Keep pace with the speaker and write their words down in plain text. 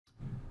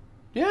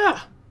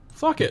Yeah,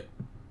 fuck it.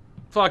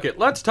 Fuck it.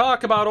 Let's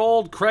talk about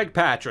old Craig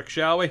Patrick,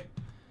 shall we?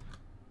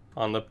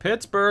 On the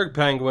Pittsburgh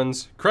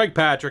Penguins, Craig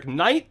Patrick,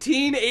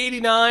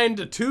 1989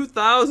 to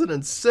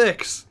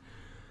 2006.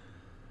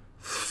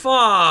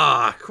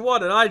 Fuck, what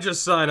did I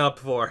just sign up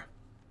for?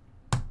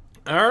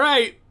 All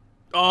right.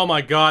 Oh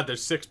my God,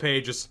 there's 6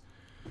 pages.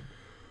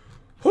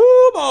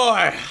 Whoo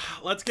boy,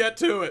 let's get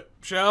to it,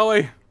 shall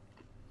we?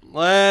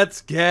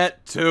 Let's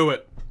get to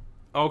it.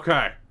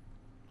 Okay.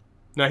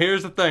 Now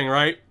here's the thing,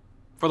 right?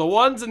 For the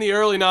ones in the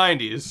early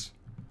 90s,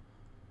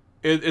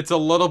 it's a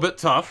little bit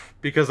tough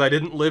because I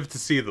didn't live to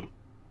see them.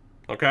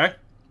 Okay?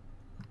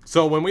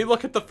 So when we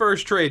look at the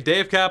first trade,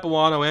 Dave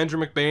Capuano,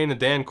 Andrew McBain, and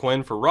Dan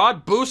Quinn for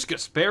Rod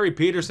Buskas, Barry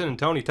Peterson, and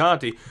Tony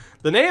Tonti,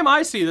 the name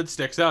I see that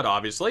sticks out,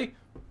 obviously,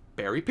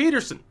 Barry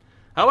Peterson.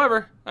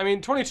 However, I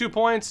mean, 22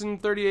 points in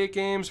 38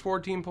 games,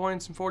 14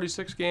 points in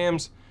 46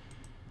 games.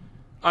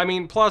 I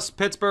mean, plus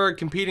Pittsburgh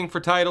competing for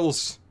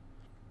titles.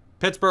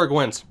 Pittsburgh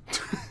wins.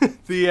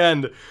 The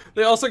end.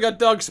 They also got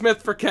Doug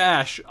Smith for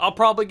cash. I'll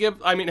probably give...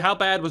 I mean, how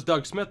bad was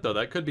Doug Smith, though?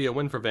 That could be a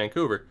win for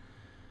Vancouver.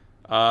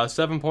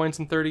 7 points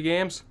in 30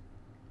 games.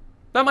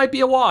 That might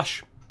be a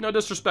wash. No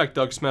disrespect,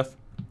 Doug Smith.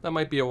 That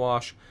might be a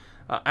wash.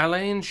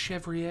 Alain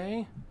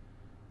Chevrier?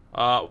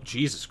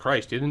 Jesus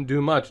Christ. You didn't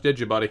do much,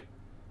 did you, buddy?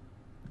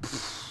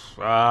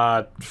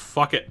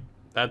 Fuck it.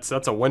 That's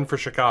a win for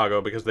Chicago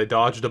because they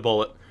dodged a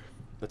bullet.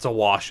 That's a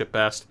wash at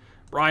best.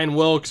 Brian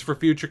Wilkes for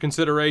future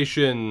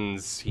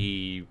considerations.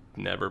 He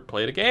never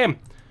played a game.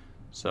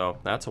 So,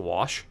 that's a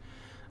wash.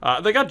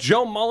 They got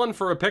Joe Mullen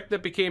for a pick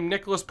that became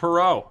Nicholas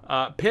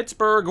Perreault.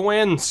 Pittsburgh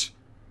wins.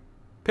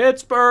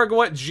 Pittsburgh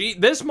wins.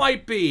 This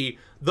might be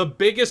the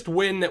biggest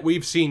win that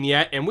we've seen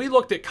yet. And we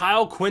looked at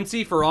Kyle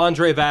Quincy for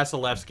Andrei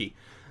Vasilevsky.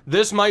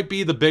 This might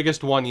be the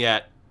biggest one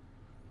yet.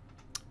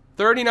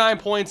 39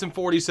 points in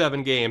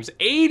 47 games.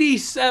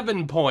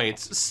 87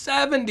 points.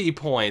 70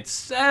 points.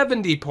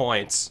 70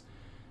 points.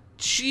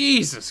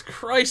 Jesus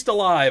Christ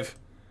alive.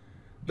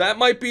 That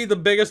might be the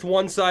biggest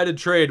one-sided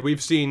trade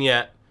we've seen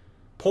yet.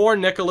 Poor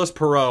Nicholas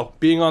Perreault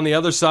being on the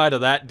other side of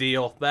that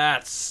deal.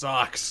 That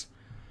sucks.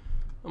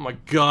 Oh my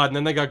God. And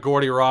then they got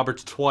Gordy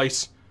Roberts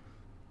twice.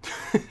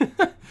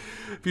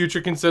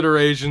 Future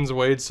considerations,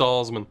 Wade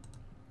Salzman.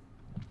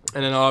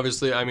 And then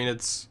obviously, I mean,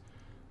 it's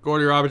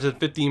Gordy Roberts had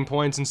 15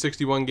 points in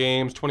 61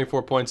 games,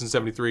 24 points in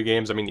 73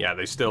 games. I mean, yeah,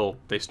 they still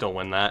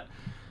win that.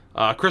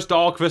 Chris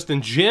Dahlquist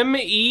and Jim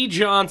E.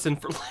 Johnson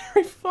for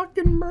Larry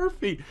fucking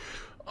Murphy.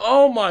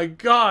 Oh my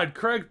God,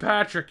 Craig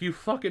Patrick, you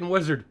fucking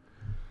wizard.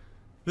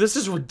 This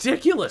is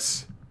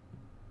ridiculous.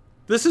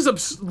 This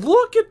is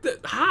look at the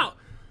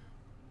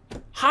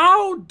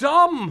how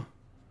dumb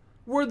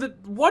were the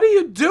what are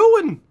you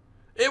doing?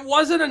 It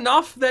wasn't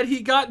enough that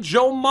he got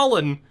Joe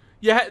Mullen.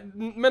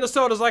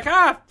 Minnesota's like,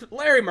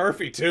 Larry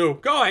Murphy too.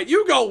 Go ahead,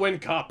 you go win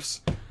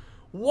cups.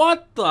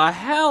 What the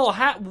hell?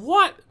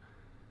 What?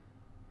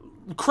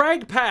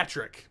 Craig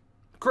Patrick.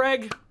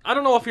 Craig, I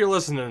don't know if you're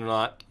listening or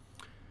not.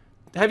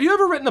 Have you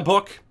ever written a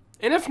book?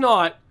 And if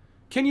not,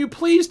 can you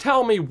please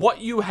tell me what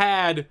you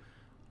had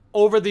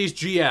over these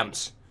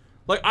GMs?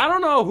 Like, I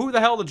don't know who the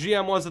hell the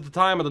GM was at the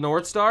time of the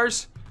North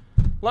Stars.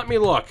 Let me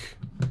look.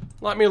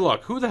 Let me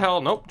look. Who the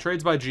hell? Nope,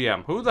 trades by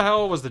GM. Who the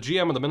hell was the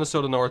GM of the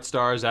Minnesota North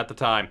Stars at the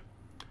time?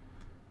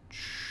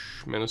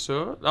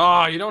 Minnesota?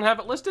 Oh, you don't have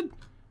it listed?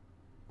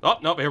 Oh,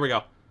 nope, here we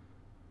go.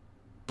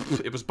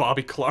 It was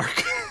Bobby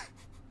Clark.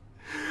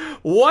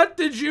 What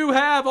did you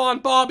have on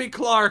Bobby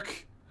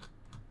Clark?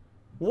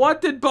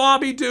 What did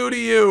Bobby do to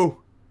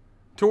you?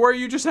 To where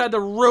you just had to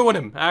ruin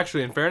him.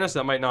 Actually, in fairness,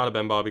 that might not have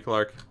been Bobby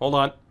Clark. Hold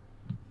on.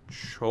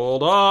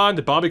 Hold on.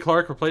 Did Bobby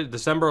Clark replace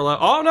December 11th?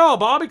 Oh, no.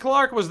 Bobby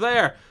Clark was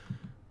there.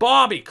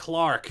 Bobby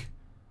Clark.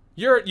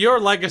 Your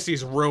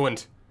legacy's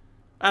ruined.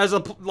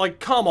 Like,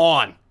 come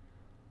on.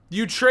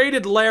 You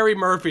traded Larry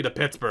Murphy to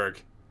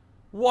Pittsburgh.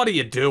 What are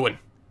you doing?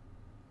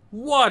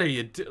 What are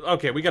you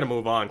Okay, we gotta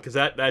move on, because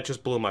that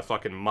just blew my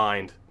fucking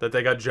mind. That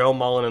they got Joe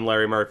Mullen and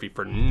Larry Murphy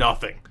for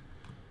nothing.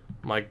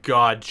 My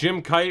God.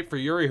 Jim Kite for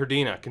Yuri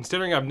Hrdina.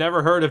 Considering I've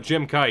never heard of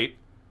Jim Kite,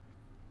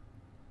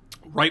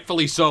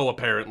 rightfully so,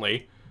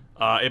 apparently,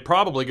 it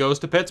probably goes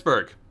to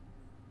Pittsburgh.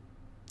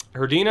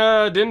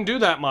 Hrdina didn't do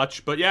that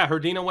much, but yeah,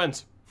 Hrdina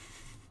wins.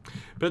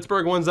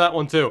 Pittsburgh wins that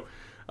one, too.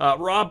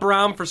 Rob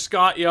Brown for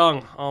Scott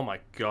Young. Oh, my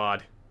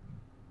God.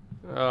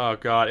 Oh,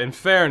 God. In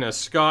fairness,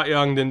 Scott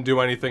Young didn't do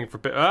anything for...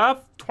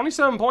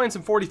 27 points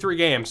in 43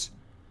 games.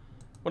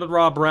 What did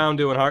Rob Brown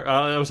do in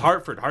Hartford? It was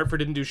Hartford. Hartford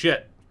didn't do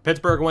shit.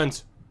 Pittsburgh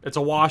wins. It's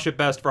a wash at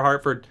best for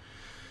Hartford.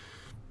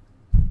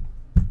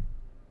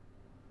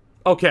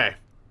 Okay.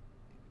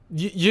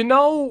 You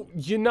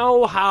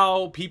know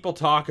how people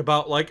talk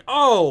about, like,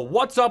 oh,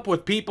 what's up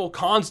with people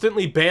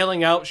constantly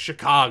bailing out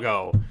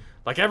Chicago?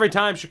 Like, every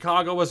time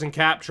Chicago was in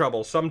cap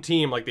trouble, some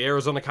team, like the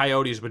Arizona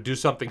Coyotes, would do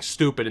something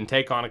stupid and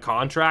take on a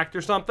contract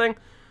or something.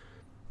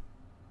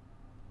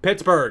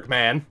 Pittsburgh,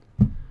 man.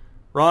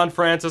 Ron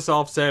Francis,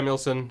 Alf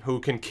Samuelsson, who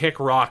can kick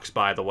rocks,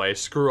 by the way.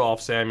 Screw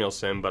Alf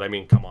Samuelsson, but I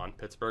mean, come on.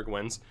 Pittsburgh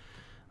wins.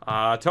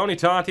 Tony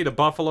Tonti to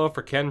Buffalo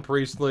for Ken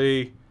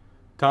Priestley.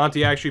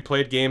 Tonti actually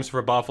played games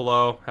for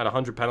Buffalo, had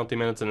 100 penalty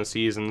minutes in a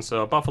season,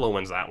 so Buffalo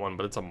wins that one,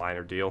 but it's a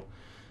minor deal.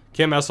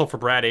 Kim Essel for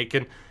Brad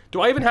Aitken.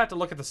 Do I even have to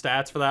look at the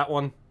stats for that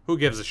one? Who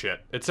gives a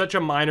shit? It's such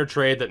a minor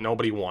trade that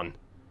nobody won.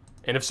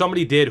 And if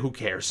somebody did, who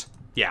cares?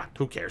 Yeah,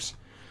 who cares?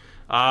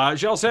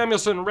 Gel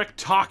Samuelson, Rick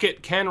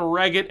Tocchet, Ken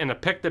Reggett, and a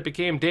pick that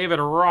became David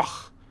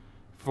Roch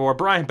for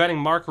Brian Benning,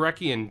 Mark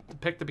Recchi, and a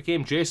pick that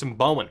became Jason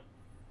Bowen.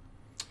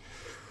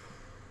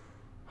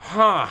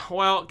 Huh,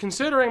 well,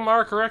 considering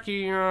Mark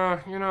Recchi,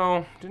 you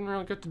know, didn't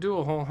really get to do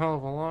a whole hell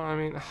of a lot. I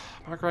mean,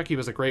 Mark Recchi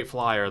was a great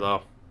flyer,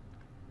 though.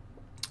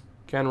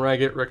 Ken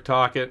Reggett, Rick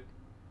Tocchet.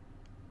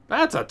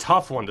 That's a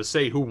tough one to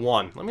say who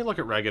won. Let me look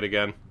at Reggett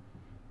again.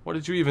 What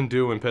did you even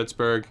do in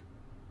Pittsburgh?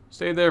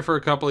 Stayed there for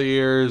a couple of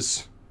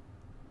years.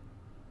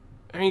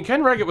 I mean,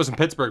 Ken Reggett was in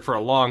Pittsburgh for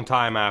a long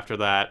time after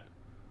that.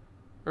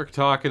 Rick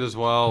Tocchet as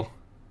well.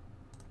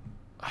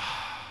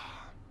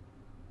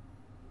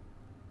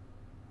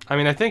 I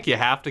mean, I think you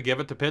have to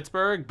give it to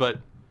Pittsburgh, but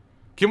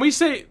can we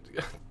say...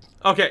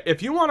 Okay,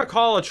 if you want to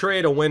call a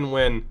trade a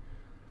win-win,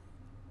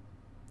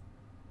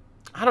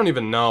 I don't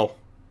even know.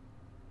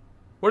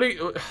 What do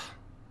you...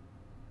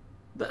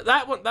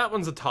 That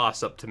one's a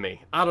toss-up to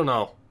me. I don't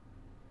know.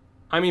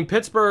 I mean,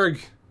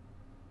 Pittsburgh...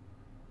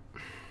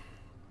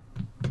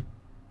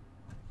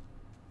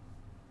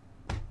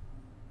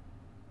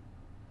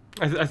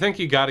 I think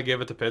you got to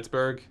give it to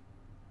Pittsburgh.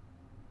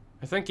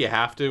 I think you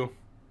have to.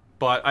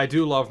 But I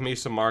do love me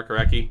some Mark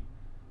Recchi.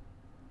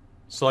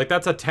 So, like,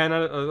 that's a 10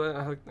 out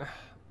of...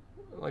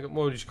 like, what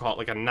would you call it?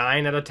 Like a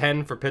 9 out of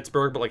 10 for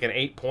Pittsburgh, but like an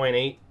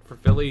 8.8 for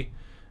Philly.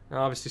 And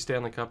obviously,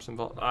 Stanley Cup's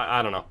involved.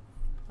 I don't know.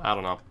 I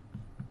don't know.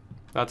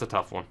 That's a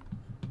tough one.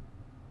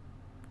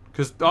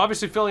 Because,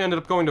 obviously, Philly ended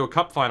up going to a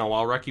Cup final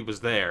while Recchi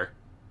was there.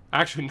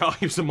 Actually, no,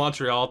 he was in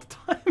Montreal at the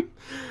time.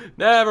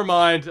 Never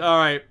mind. All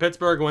right,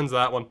 Pittsburgh wins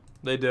that one.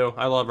 They do.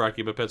 I love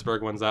Recchi, but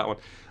Pittsburgh wins that one.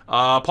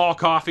 Paul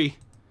Coffey.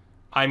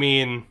 I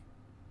mean,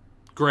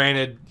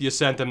 granted, you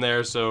sent him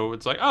there, so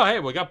it's like, oh, hey,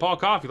 we got Paul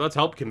Coffey. Let's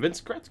help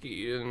convince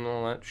Gretzky and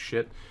all that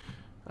shit.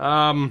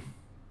 I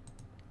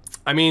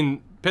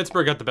mean,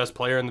 Pittsburgh got the best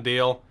player in the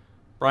deal.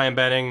 Brian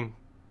Benning,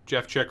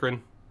 Jeff Chikrin,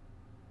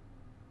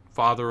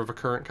 father of a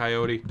current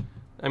Coyote.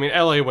 I mean,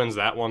 LA wins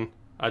that one,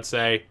 I'd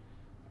say.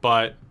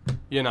 But,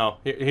 you know,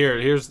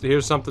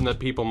 here's something that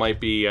people might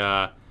be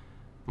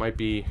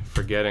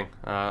forgetting.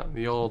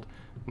 The old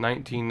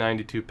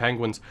 1992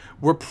 Penguins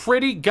were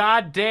pretty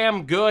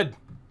goddamn good.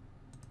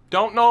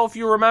 Don't know if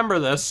you remember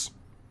this.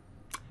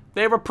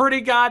 They were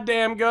pretty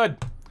goddamn good.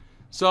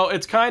 So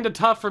it's kind of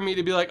tough for me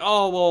to be like,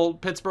 oh, well,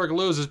 Pittsburgh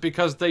loses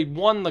because they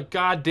won the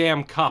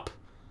goddamn cup.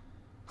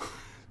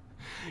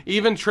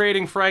 Even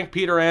trading Frank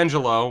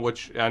Pietrangelo,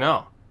 which I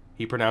know,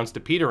 he pronounced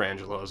it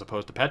Pietrangelo as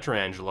opposed to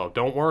Petrangelo.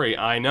 Don't worry,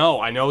 I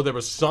know there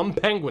was some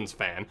Penguins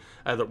fan,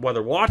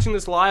 whether watching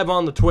this live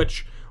on the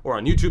Twitch or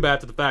on YouTube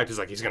after the fact, is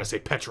like, he's going to say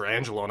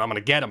Petrangelo and I'm going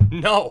to get him.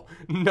 No,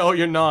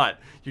 you're not.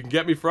 You can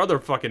get me for other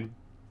fucking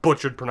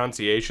butchered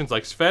pronunciations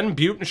like Sven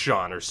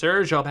Butenschon or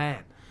Serge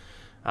Aubin.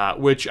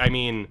 Which, I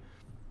mean,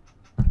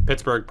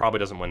 Pittsburgh probably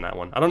doesn't win that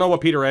one. I don't know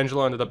what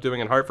Pietrangelo ended up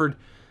doing in Hartford,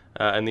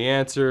 and the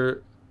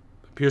answer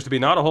appears to be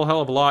not a whole hell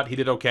of a lot. He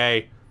did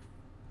okay.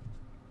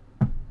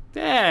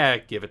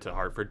 Give it to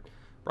Hartford.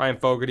 Brian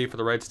Fogarty for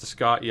the rights to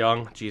Scott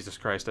Young. Jesus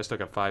Christ, I still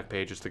got 5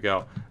 pages to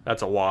go.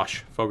 That's a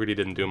wash. Fogarty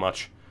didn't do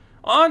much.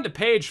 On to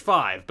page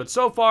 5, but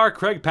so far,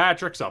 Craig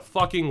Patrick's a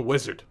fucking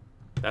wizard.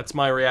 That's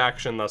my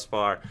reaction thus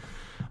far.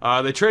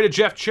 They traded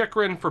Jeff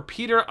Chikrin for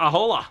Peter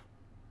Ahola.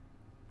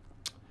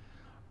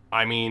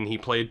 I mean, he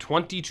played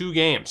 22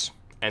 games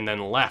and then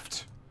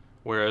left.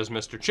 Whereas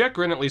Mr.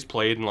 Chikrin at least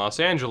played in Los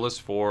Angeles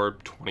for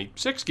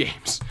 26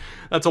 games.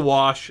 That's a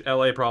wash.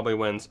 LA probably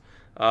wins.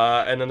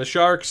 And then the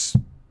Sharks,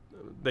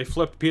 they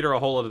flipped Peter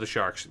Ahola to the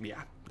Sharks.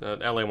 Yeah,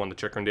 LA won the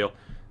Chikrin deal.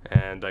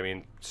 And, I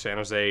mean, San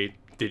Jose,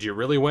 did you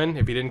really win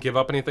if you didn't give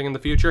up anything in the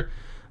future?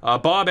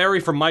 Bob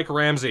Errey for Mike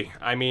Ramsey.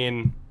 I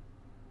mean,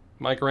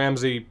 Mike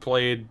Ramsey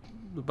played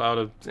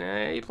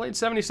he played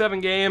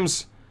 77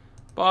 games.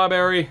 Bob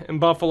Errey in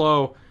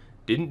Buffalo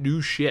didn't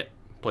do shit.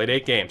 Played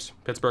 8 games.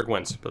 Pittsburgh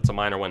wins. That's a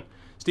minor win.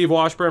 Steve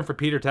Washburn for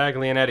Peter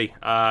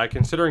Taglianetti.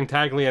 Considering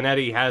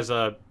Taglianetti has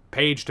a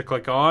page to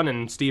click on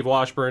and Steve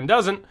Washburn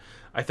doesn't,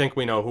 I think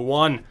we know who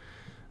won.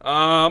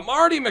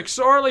 Marty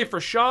McSorley for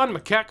Sean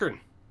McEachern.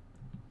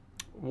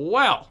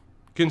 Well,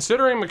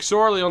 considering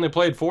McSorley only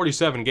played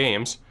 47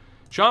 games,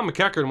 Sean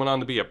McEachern went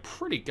on to be a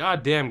pretty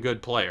goddamn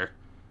good player,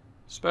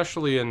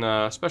 especially in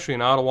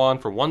Ottawa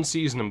and for 1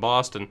 season in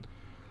Boston.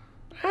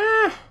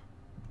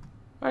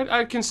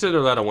 I'd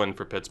consider that a win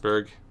for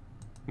Pittsburgh.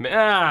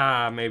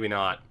 Maybe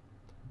not.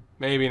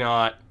 Maybe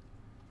not.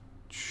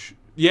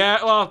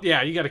 Yeah, well,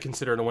 yeah, you got to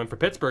consider it a win for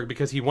Pittsburgh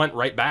because he went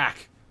right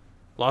back.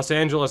 Los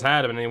Angeles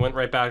had him, and he went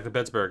right back to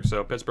Pittsburgh,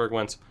 so Pittsburgh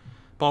wins.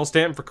 Paul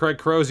Stanton for Craig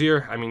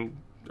Crozier. I mean,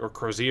 or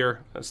Crozier.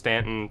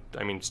 Stanton.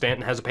 I mean,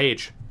 Stanton has a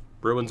page.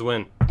 Bruins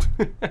win.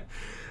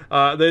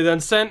 They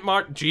then sent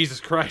Jesus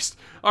Christ.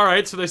 All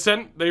right, so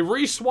they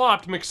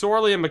re-swapped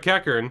McSorley and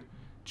McEachern.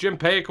 Jim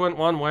Pake went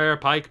one way,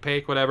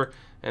 Pike, whatever,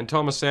 and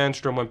Thomas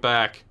Sandstrom went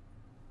back.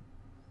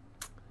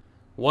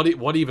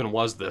 What even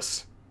was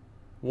this?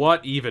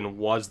 What even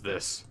was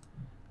this?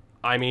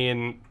 I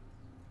mean,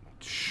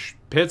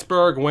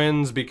 Pittsburgh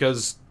wins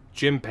because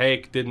Jim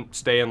Pake didn't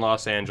stay in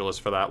Los Angeles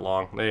for that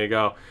long. There you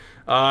go.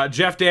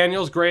 Jeff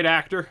Daniels, great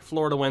actor.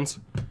 Florida wins.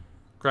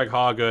 Greg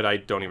Hawgood, I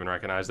don't even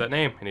recognize that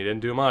name, and he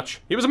didn't do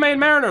much. He was a Maine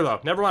Mariner, though.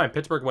 Never mind.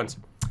 Pittsburgh wins.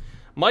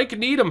 Mike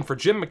Needham for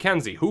Jim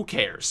McKenzie. Who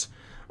cares?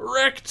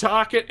 Rick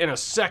Tocchet in a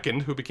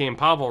second, who became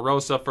Pavel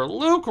Rosa for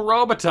Luc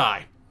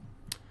Robitaille.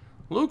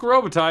 Luc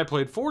Robitaille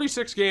played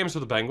 46 games for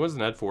the Penguins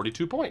and had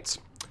 42 points.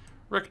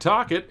 Rick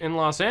Tocchet in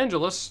Los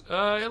Angeles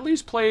at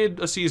least played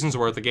a season's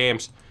worth of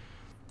games.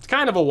 It's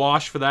kind of a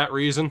wash for that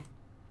reason.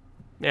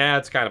 Yeah,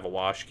 it's kind of a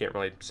wash. You can't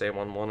really say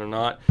 1-1 or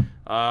not.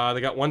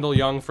 They got Wendell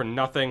Young for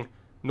nothing.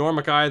 Norm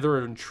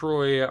McIver and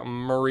Troy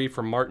Murray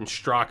for Martin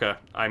Straka.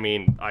 I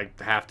mean, I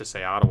have to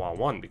say Ottawa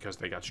won because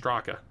they got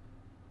Straka.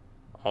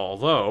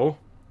 Although,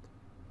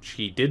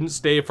 he didn't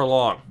stay for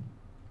long.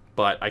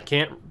 But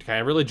can I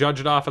really judge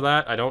it off of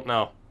that? I don't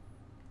know.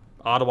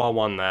 Ottawa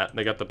won that.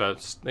 They got the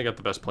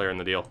best player in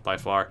the deal by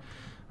far.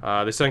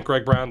 They sent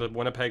Greg Brown to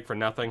Winnipeg for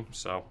nothing,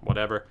 so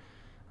whatever.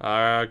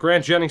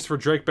 Grant Jennings for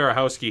Drake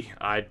Barahowski.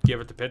 I'd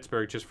give it to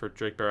Pittsburgh just for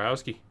Drake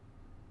Barahowski.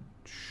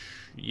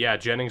 Yeah,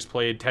 Jennings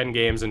played 10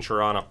 games in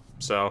Toronto,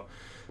 so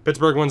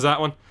Pittsburgh wins that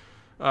one.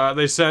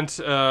 They sent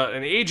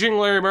an aging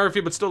Larry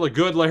Murphy, but still a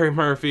good Larry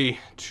Murphy,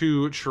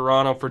 to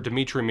Toronto for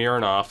Dmitry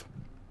Mironov,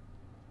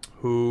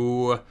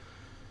 who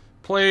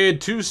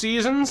played 2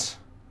 seasons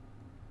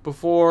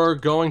before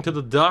going to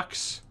the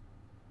Ducks.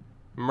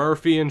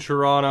 Murphy in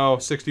Toronto,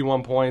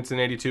 61 points in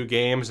 82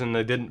 games, and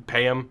they didn't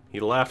pay him. He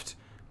left,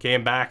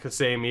 came back the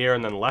same year,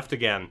 and then left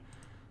again.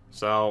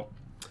 So,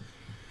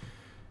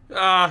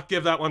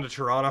 give that one to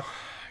Toronto.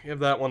 Give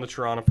that one to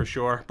Toronto for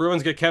sure.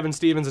 Bruins get Kevin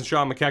Stevens and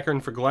Sean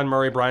McEachern for Glenn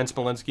Murray, Brian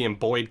Smolinski, and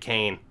Boyd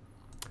Kane.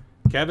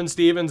 Kevin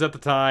Stevens at the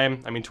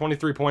time, I mean,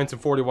 23 points in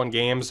 41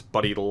 games,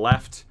 but he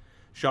left.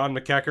 Sean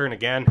McEachern,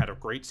 again, had a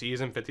great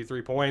season,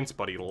 53 points,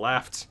 but he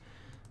left.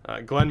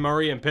 Glenn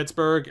Murray in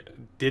Pittsburgh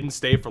didn't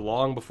stay for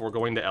long before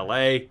going to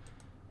LA.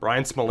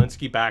 Brian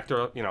Smolinski back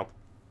to,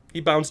 he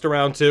bounced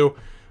around too.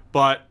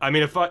 But, I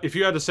mean, if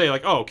you had to say,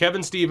 like, oh,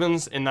 Kevin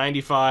Stevens in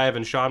 95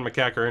 and Sean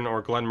McEachern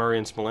or Glenn Murray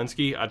and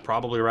Smolinski, I'd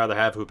probably rather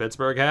have who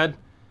Pittsburgh had.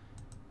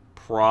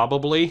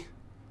 Probably.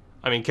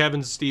 I mean,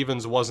 Kevin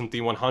Stevens wasn't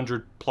the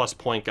 100-plus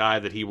point guy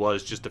that he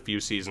was just a few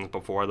seasons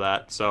before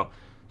that. So,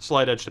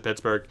 slight edge to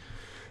Pittsburgh.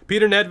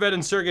 Peter Nedved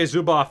and Sergei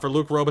Zubov for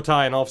Luc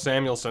Robitaille and Ulf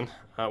Samuelsson.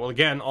 Well,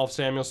 again, Ulf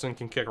Samuelsson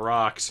can kick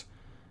rocks.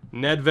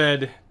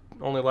 Nedved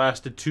only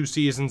lasted 2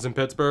 seasons in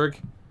Pittsburgh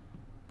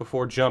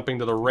before jumping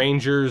to the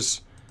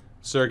Rangers.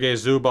 Sergei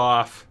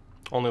Zubov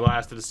only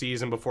lasted a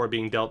season before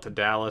being dealt to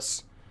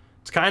Dallas.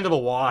 It's kind of a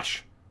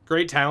wash.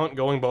 Great talent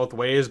going both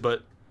ways,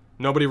 but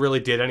nobody really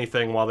did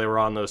anything while they were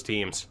on those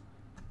teams.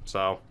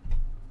 So,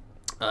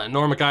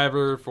 Norm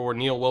McIver for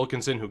Neil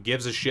Wilkinson, who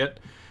gives a shit.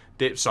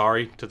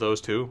 Sorry to those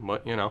two,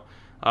 but,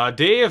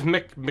 Dave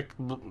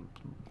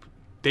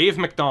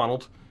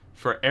McDonald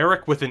for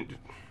Eric with an...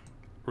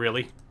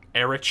 Really?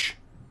 Erich?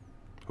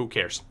 Who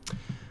cares?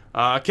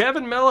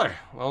 Kevin Miller.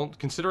 Well,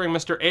 considering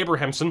Mr.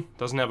 Abrahamson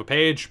doesn't have a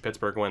page,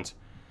 Pittsburgh wins.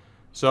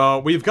 So,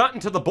 we've gotten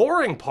to the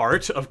boring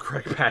part of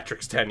Craig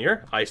Patrick's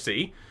tenure, I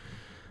see.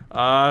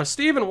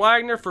 Stephen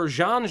Wagner for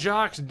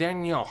Jean-Jacques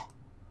Dagnon.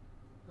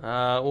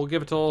 We'll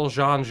give it to old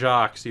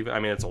Jean-Jacques. I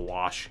mean, it's a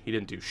wash. He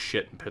didn't do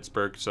shit in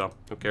Pittsburgh, so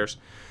who cares?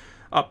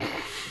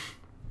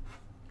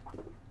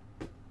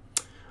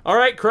 All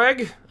right,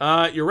 Craig.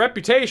 Your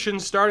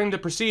reputation's starting to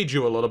precede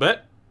you a little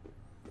bit.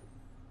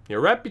 Your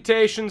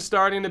reputation's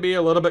starting to be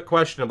a little bit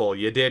questionable.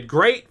 You did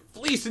great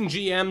fleecing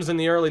GMs in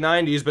the early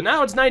 90s, but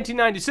now it's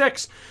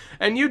 1996,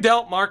 and you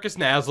dealt Marcus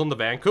Naslund to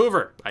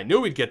Vancouver. I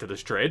knew we'd get to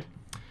this trade.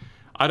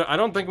 I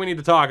don't think we need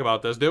to talk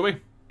about this, do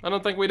we? I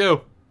don't think we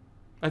do.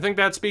 I think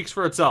that speaks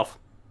for itself,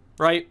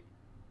 right?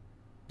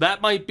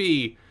 That might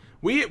be...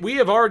 We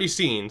have already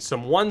seen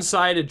some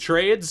one-sided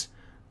trades.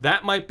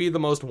 That might be the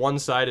most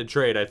one-sided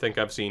trade I think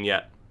I've seen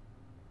yet.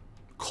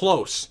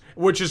 Close.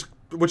 Which is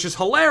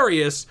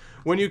hilarious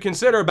when you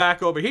consider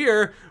back over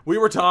here, we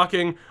were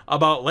talking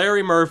about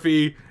Larry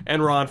Murphy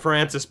and Ron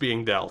Francis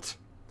being dealt.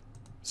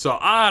 So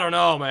I don't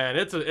know, man.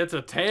 It's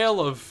a tale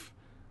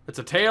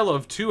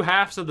of 2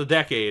 halves of the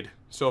decade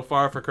so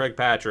far for Craig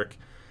Patrick.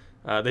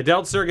 They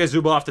dealt Sergei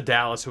Zubov to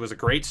Dallas, who was a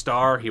great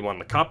star. He won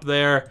the cup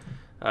there.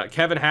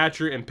 Kevin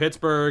Hatcher in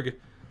Pittsburgh.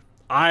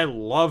 I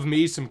love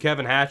me some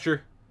Kevin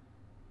Hatcher,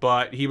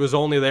 but he was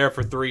only there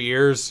for 3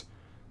 years.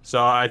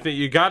 So I think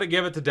you got to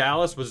give it to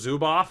Dallas with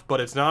Zubov,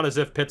 but it's not as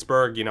if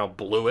Pittsburgh,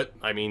 blew it.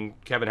 I mean,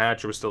 Kevin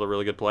Hatcher was still a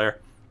really good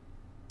player.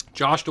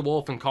 Josh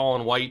DeWolf and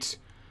Colin White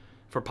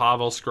for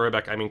Pavel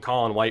Skrbek. I mean,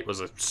 Colin White was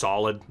a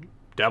solid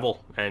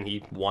Devil, and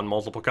he won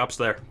multiple cups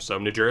there. So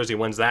New Jersey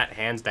wins that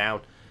hands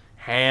down.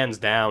 Hands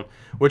down.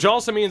 Which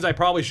also means I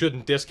probably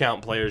shouldn't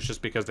discount players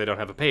just because they don't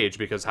have a page,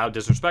 because how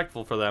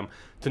disrespectful for them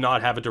to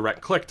not have a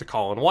direct click to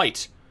Colin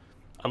White.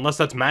 Unless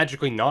that's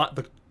magically not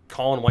the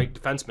Colin White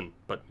defenseman,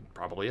 but it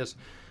probably is.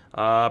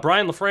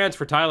 Brian LaFrance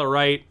for Tyler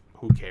Wright.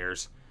 Who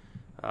cares?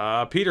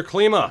 Peter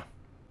Klima.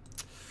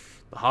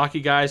 The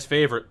hockey guy's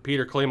favorite,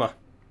 Peter Klima.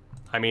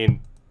 I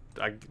mean,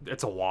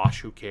 it's a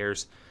wash. Who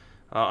cares?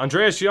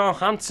 Andreas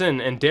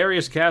Johansson and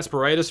Darius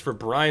Kasparaitis for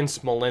Brian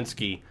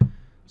Smolinski.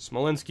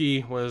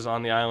 Smolinski was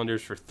on the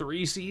Islanders for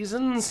 3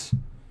 seasons.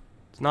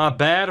 It's not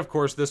bad. Of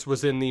course, this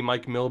was in the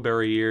Mike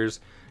Milbury years.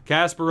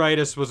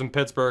 Kasparaitis was in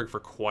Pittsburgh for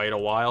quite a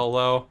while,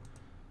 though.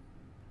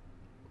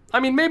 I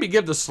mean, maybe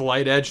give the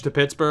slight edge to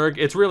Pittsburgh.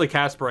 It's really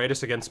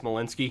Kasparaitis against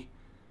Smolinski.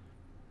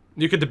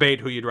 You could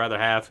debate who you'd rather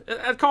have.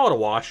 I'd call it a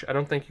wash. I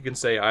don't think you can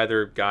say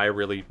either guy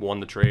really won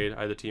the trade.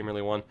 Either team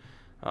really won.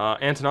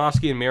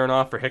 Antonovsky and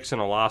Mironov for Hickson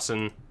and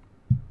Lawson.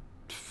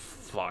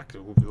 Fuck,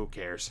 who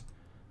cares?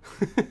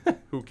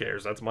 Who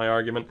cares? That's my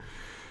argument.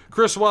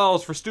 Chris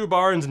Wells for Stu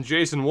Barnes and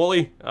Jason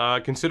Woolley.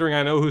 Considering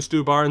I know who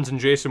Stu Barnes and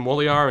Jason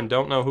Woolley are and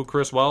don't know who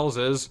Chris Wells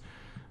is.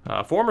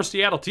 Former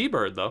Seattle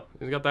T-Bird, though.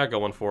 He's got that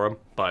going for him.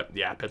 But,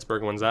 yeah,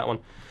 Pittsburgh wins that one.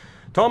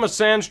 Thomas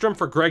Sandstrom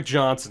for Greg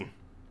Johnson.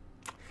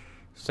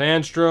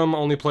 Sandstrom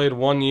only played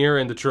 1 year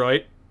in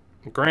Detroit.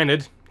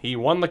 Granted, he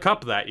won the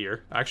cup that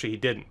year. Actually, he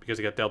didn't, because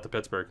he got dealt to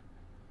Pittsburgh.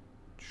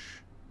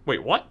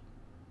 Wait, what?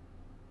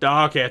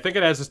 Okay, I think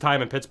it has his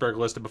time in Pittsburgh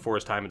listed before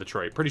his time in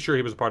Detroit. Pretty sure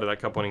he was a part of that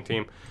cup-winning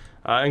team.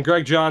 And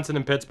Greg Johnson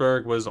in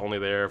Pittsburgh was only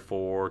there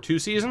for 2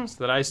 seasons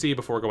that I see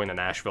before going to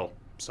Nashville.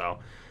 So,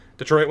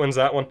 Detroit wins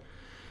that one.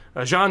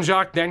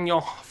 Jean-Jacques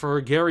Dagnon for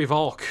Gary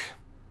Volk.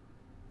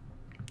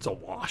 It's a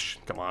wash.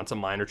 Come on, it's a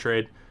minor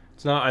trade.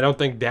 It's not. I don't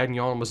think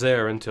Dagnon was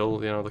there until,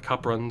 the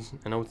cup runs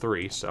in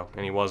 03, so,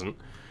 and he wasn't.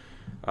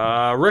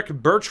 Rick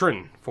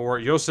Bertrand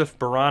for Josef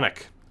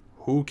Baranek.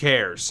 Who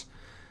cares?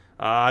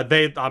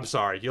 I'm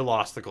sorry, you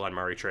lost the Glenn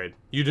Murray trade.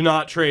 You do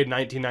not trade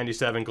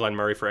 1997 Glenn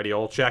Murray for Eddie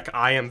Olczyk.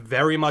 I am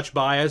very much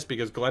biased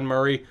because Glenn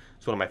Murray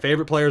is one of my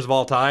favorite players of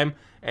all time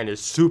and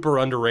is super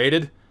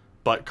underrated.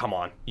 But come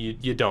on,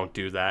 you don't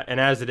do that. And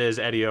as it is,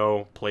 Eddie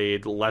O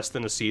played less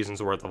than a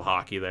season's worth of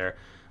hockey there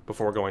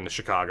before going to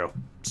Chicago.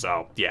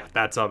 So, yeah,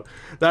 that's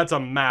a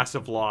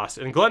massive loss.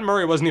 And Glenn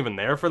Murray wasn't even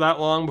there for that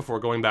long before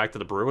going back to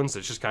the Bruins.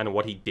 It's just kind of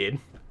what he did.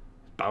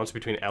 Bounce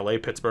between LA,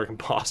 Pittsburgh, and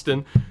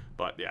Boston.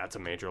 But, yeah, it's a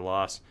major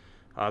loss.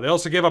 They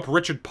also gave up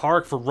Richard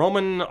Park for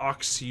Roman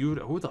Oxiuda.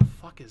 Who the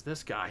fuck is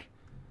this guy?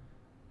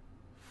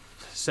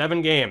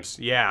 7 games.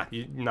 Yeah,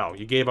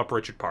 you gave up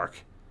Richard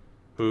Park.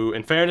 Who,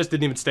 in fairness,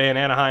 didn't even stay in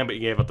Anaheim, but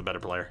you gave up the better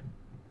player.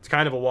 It's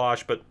kind of a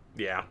wash, but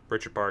yeah,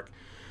 Richard Park.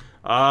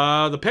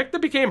 The pick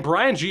that became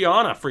Brian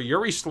Gianna for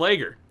Yuri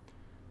Slager.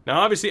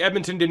 Now, obviously,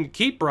 Edmonton didn't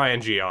keep Brian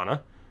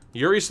Gianna.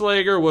 Yuri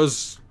Slager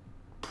was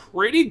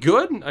pretty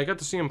good. I got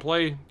to see him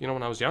play,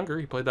 when I was younger.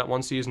 He played that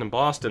 1 season in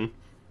Boston.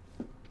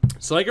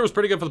 Slager was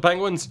pretty good for the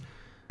Penguins.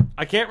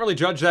 I can't really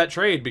judge that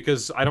trade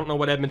because I don't know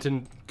what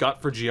Edmonton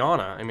got for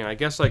Gianna. I mean, I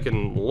guess I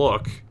can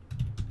look,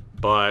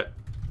 but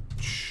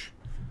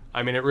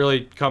I mean, it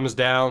really comes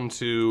down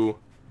to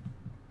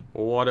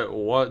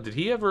what did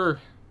he ever?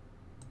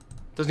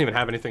 Doesn't even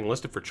have anything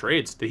listed for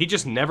trades. Did he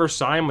just never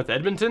sign with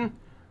Edmonton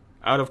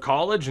out of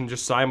college and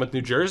just sign with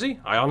New Jersey?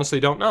 I honestly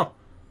don't know.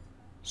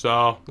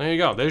 So there you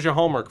go. There's your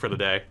homework for the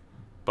day.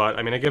 But,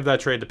 I mean, I give that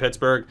trade to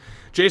Pittsburgh.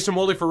 Jason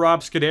Woolley for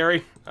Rob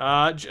Scuderi.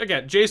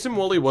 Again, Jason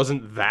Woolley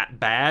wasn't that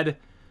bad,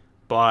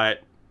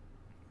 but,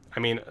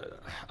 I mean,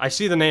 I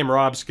see the name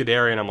Rob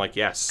Scuderi, and I'm like,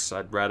 yes,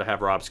 I'd rather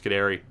have Rob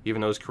Scuderi,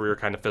 even though his career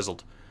kind of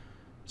fizzled.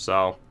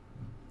 So,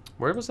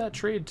 where was that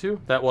trade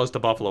to? That was to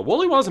Buffalo.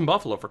 Woolley was in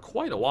Buffalo for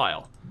quite a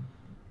while.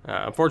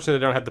 Unfortunately,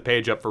 they don't have the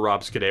page up for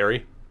Rob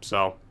Scuderi,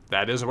 so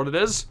that is what it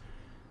is.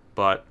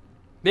 But,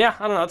 yeah,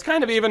 I don't know. It's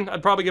kind of even.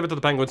 I'd probably give it to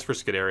the Penguins for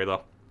Scuderi,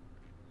 though.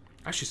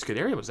 Actually,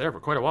 Scuderi was there for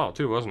quite a while,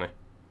 too, wasn't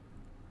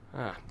he?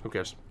 Who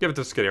cares? Give it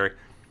to Scuderi.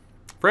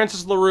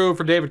 Francis LaRue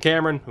for David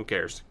Cameron. Who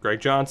cares?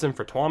 Greg Johnson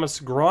for Thomas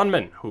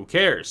Gronman. Who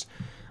cares?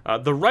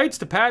 The rights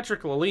to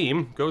Patrick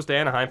Lalime goes to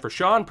Anaheim for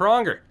Sean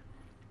Pronger.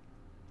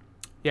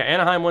 Yeah,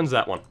 Anaheim wins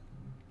that one.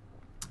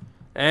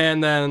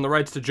 And then the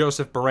rights to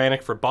Joseph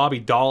Baranek for Bobby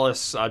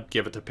Dallas. I'd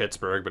give it to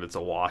Pittsburgh, but it's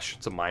a wash.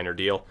 It's a minor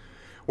deal.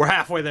 We're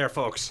halfway there,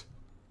 folks.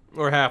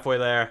 We're halfway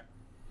there.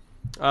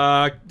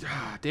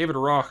 David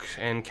Rock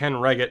and Ken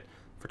Reggett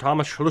for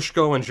Thomas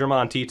Hlushko and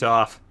German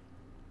Titov.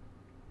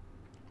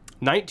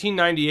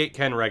 1998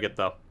 Ken Reggett,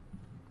 though.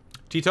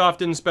 Titov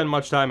didn't spend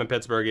much time in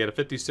Pittsburgh. He had a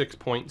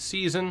 56-point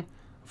season,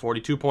 a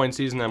 42-point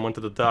season, then went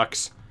to the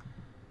Ducks.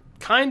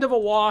 Kind of a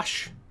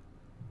wash.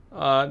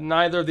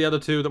 Neither of the other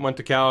two that went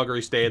to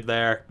Calgary stayed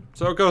there.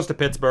 So it goes to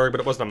Pittsburgh,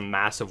 but it wasn't a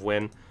massive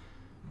win.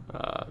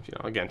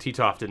 Again,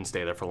 Titov didn't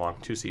stay there for long.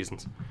 2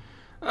 seasons.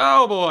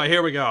 Oh boy,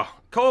 here we go.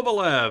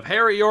 Kovalev,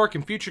 Harry York,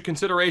 and future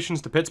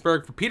considerations to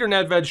Pittsburgh for Peter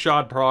Nedved,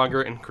 Shad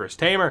Pronger, and Chris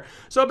Tamer.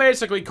 So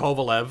basically,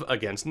 Kovalev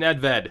against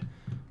Nedved.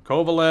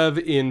 Kovalev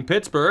in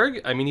Pittsburgh,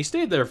 I mean, he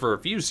stayed there for a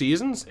few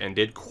seasons and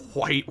did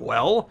quite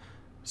well.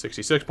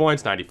 66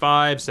 points,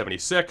 95,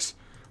 76.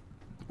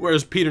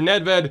 Whereas Peter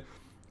Nedved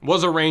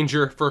was a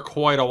Ranger for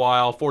quite a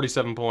while.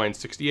 47 points,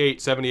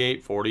 68,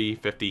 78, 40,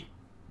 50.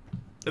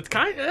 That's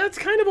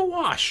kind of a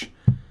wash.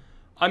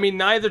 I mean,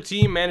 neither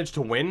team managed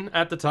to win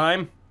at the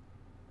time.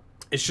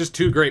 It's just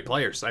 2 great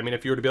players. I mean,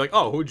 if you were to be like,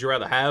 oh, who'd you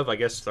rather have? I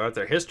guess throughout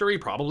their history,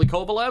 probably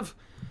Kovalev.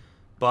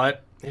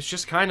 but it's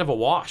just kind of a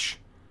wash.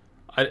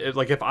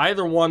 Like, if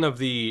either one of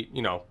the,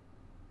 you know,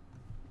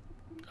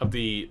 of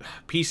the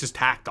pieces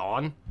tacked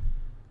on,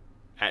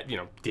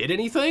 did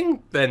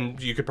anything, then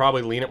you could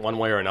probably lean it one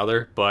way or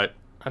another, but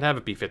I'd have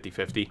it be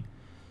 50-50.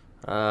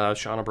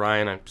 Sean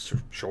O'Brien, I'm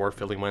sure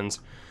Philly wins.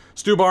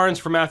 Stu Barnes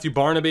for Matthew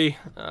Barnaby.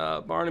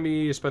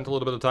 Barnaby spent a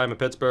little bit of time in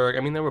Pittsburgh. I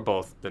mean, they were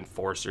both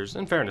enforcers.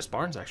 In fairness,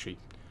 Barnes actually...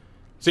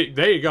 See,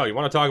 there you go. You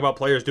want to talk about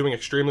players doing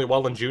extremely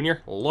well in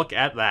junior? Look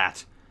at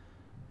that.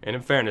 And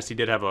in fairness, he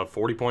did have a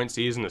 40-point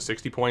season, a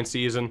 60-point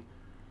season.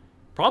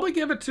 Probably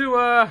give it to,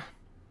 I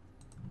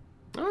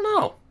don't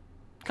know.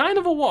 Kind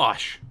of a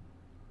wash.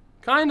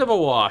 Kind of a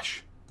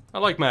wash. I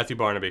like Matthew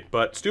Barnaby,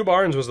 but Stu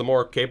Barnes was the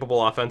more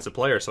capable offensive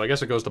player, so I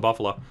guess it goes to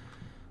Buffalo.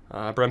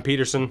 Brent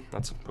Peterson,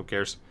 who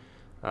cares?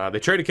 They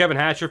traded Kevin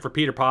Hatcher for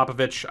Peter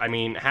Popovich. I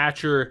mean,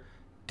 Hatcher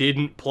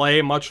didn't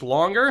play much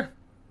longer.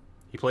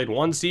 He played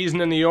one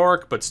season in New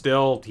York, but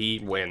still, he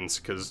wins,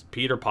 because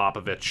Peter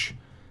Popovich.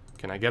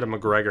 Can I get a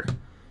McGregor?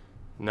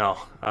 No.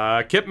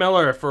 Kip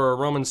Miller for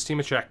Roman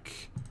Stimacek.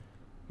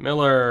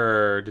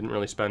 Miller didn't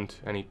really spend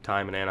any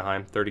time in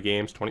Anaheim. 30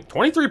 games,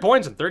 23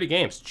 points in 30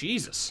 games.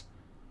 Jesus.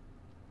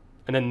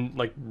 And then,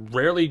 like,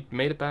 rarely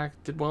made it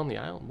back. Did well in the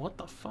island. What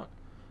the fuck?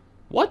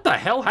 What the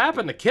hell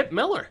happened to Kip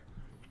Miller?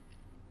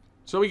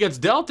 So he gets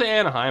dealt to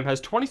Anaheim,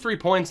 has 23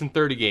 points in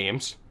 30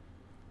 games.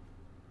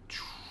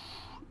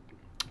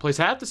 Plays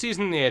half the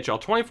season in the AHL.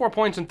 24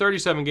 points in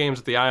 37 games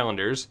with the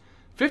Islanders.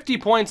 50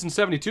 points in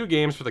 72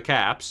 games for the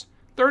Caps.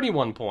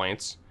 31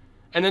 points.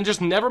 And then just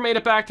never made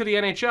it back to the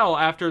NHL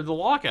after the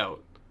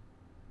lockout.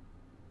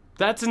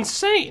 That's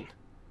insane.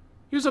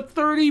 He was a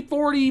 30,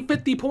 40,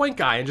 50-point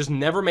guy and just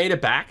never made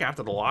it back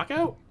after the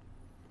lockout?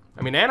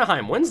 I mean,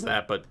 Anaheim wins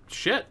that, but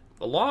shit.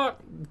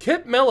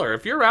 Kip Miller,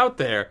 if you're out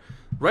there,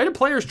 write a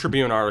Players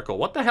Tribune article.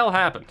 What the hell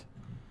happened?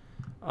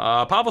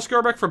 Pavel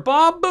Skrbek for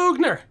Bob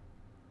Boughner.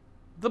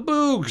 The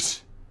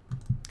Boogs.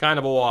 Kind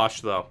of a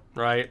wash, though,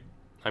 right?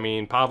 I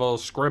mean, Pavel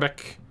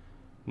Skrbek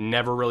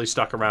never really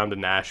stuck around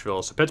in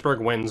Nashville, so Pittsburgh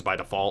wins by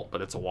default,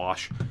 but it's a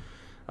wash.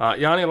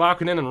 Yanni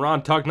Laukkanen and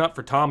Ron Tugnut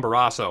for Tom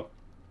Barrasso.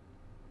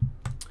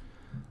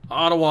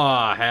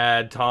 Ottawa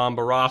had Tom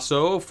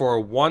Barrasso for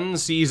one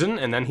season,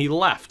 and then he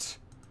left.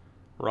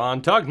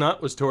 Ron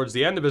Tugnut was towards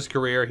the end of his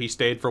career. He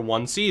stayed for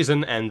one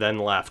season and then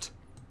left.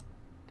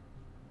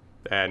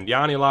 And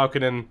Yanni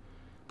Laukkanen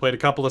played a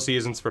couple of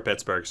seasons for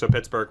Pittsburgh, so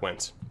Pittsburgh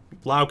wins.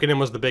 Laukkanen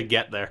was the big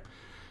get there,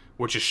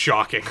 which is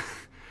shocking.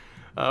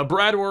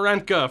 Brad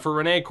Warenka for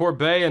Rene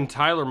Corbet and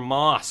Tyler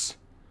Moss.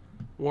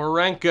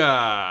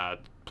 Warenka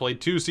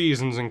played 2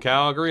 seasons in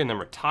Calgary and then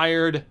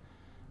retired.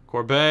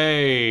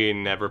 Corbet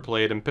never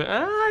played in...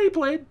 he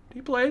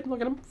played.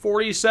 Look at him.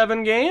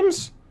 47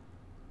 games.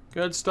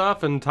 Good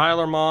stuff. And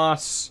Tyler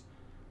Moss...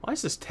 Why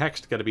is this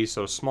text got to be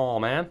so small,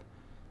 man?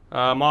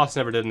 Moss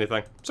never did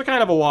anything. So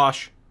kind of a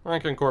wash.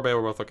 Warenka and Corbet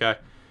were both okay.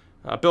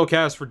 Bill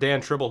Cass for Dan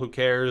Tribble, who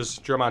cares?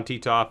 German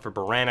Titov for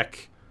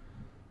Baranek.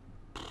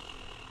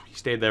 He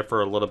stayed there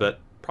for a little bit.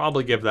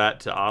 Probably give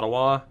that to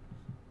Ottawa.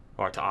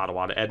 Or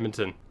to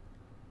Edmonton.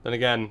 Then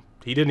again,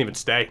 he didn't even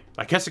stay.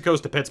 I guess it goes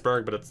to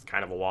Pittsburgh, but it's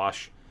kind of a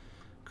wash.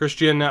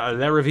 Christian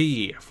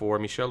Lerevie for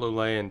Michel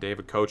Lulé and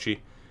David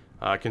Kochi.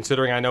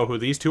 Considering I know who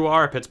these two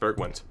are, Pittsburgh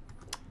wins.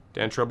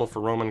 Dan Tribble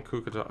for Roman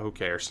Kukuta. Who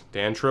cares?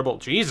 Dan Tribble.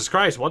 Jesus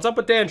Christ, what's up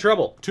with Dan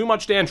Tribble? Too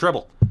much Dan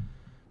Tribble.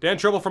 Dan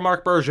Tribble for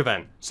Mark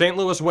Bergevin. St.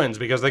 Louis wins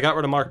because they got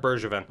rid of Mark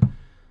Bergevin.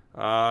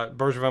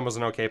 Bergevin was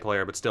an okay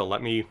player, but still,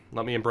 let me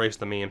embrace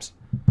the memes.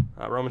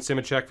 Roman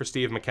Simicek for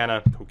Steve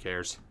McKenna. Who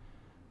cares?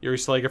 Yuri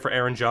Slager for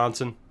Aaron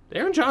Johnson.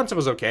 Aaron Johnson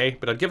was okay,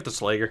 but I'd give it to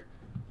Slager.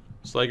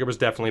 Slager was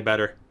definitely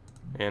better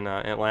in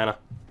Atlanta.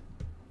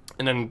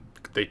 And then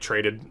they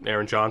traded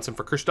Aaron Johnson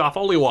for Krzysztof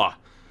Oliwa,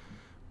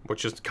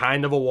 which is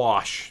kind of a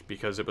wash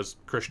because it was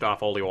Krzysztof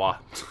Oliwa.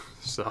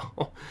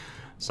 So,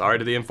 sorry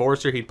to the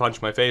enforcer. He'd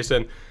punch my face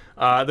in.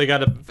 They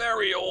got a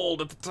very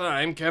old at the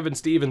time Kevin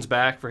Stevens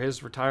back for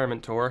his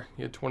retirement tour.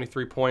 He had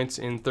 23 points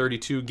in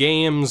 32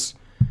 games.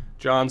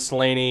 John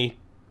Slaney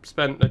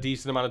spent a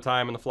decent amount of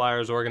time in the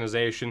Flyers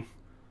organization.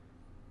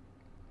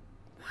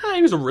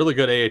 He was a really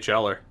good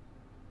AHLer.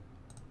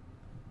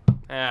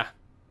 Kind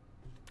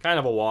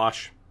of a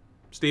wash.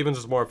 Stevens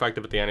was more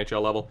effective at the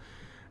NHL level.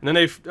 And then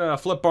they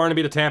flipped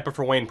Barnaby to Tampa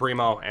for Wayne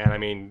Primo. And, I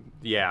mean,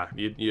 yeah,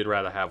 you'd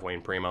rather have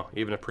Wayne Primo,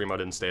 even if Primo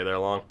didn't stay there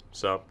long.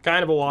 So,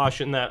 kind of a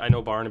wash in that I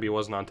know Barnaby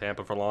wasn't on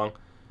Tampa for long.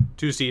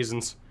 2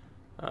 seasons.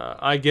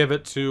 I give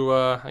it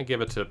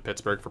to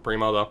Pittsburgh for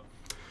Primo, though.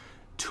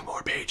 2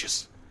 more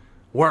pages.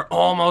 We're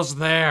almost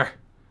there.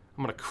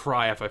 I'm going to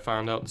cry if I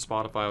found out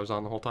Spotify was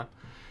on the whole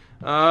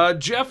time.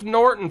 Jeff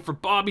Norton for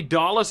Bobby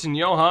Dallas and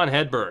Johan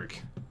Hedberg.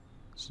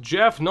 So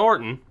Jeff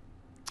Norton...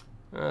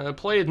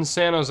 played in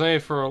San Jose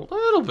for a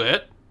little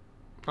bit.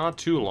 Not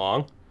too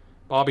long.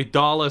 Bobby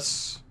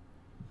Dallas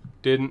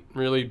didn't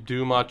really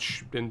do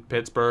much in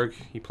Pittsburgh.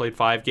 He played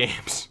 5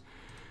 games.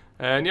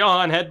 And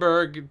Johan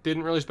Hedberg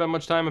didn't really spend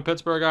much time in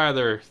Pittsburgh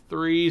either.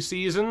 3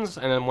 seasons,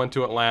 and then went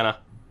to Atlanta.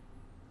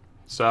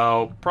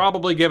 So,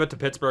 probably give it to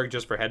Pittsburgh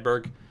just for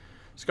Hedberg.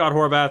 Scott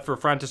Horvath for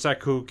František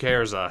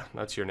Kukerza.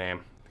 That's your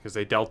name. Because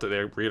they dealt it, they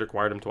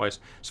reacquired him twice.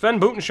 Sven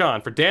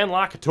Butenschon for Dan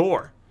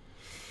Lakator.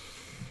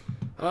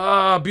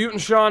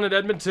 Butenschon at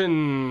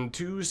Edmonton,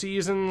 2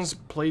 seasons,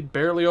 played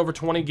barely over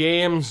 20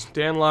 games.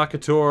 Dan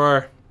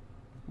Lakator,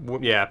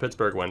 yeah,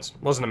 Pittsburgh wins.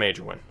 Wasn't a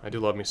major win. I do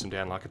love me some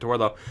Dan Lakator,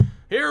 though.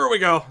 Here we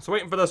go. So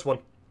waiting for this one.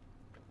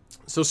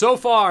 So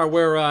far,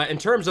 we're, in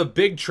terms of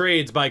big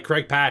trades by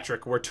Craig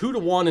Patrick, we're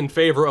 2-1 in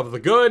favor of the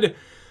good,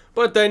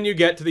 but then you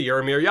get to the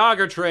Jaromir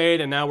Jagr trade,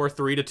 and now we're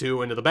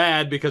 3-2 into the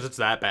bad because it's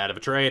that bad of a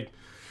trade.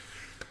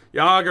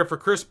 Jagr for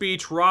Chris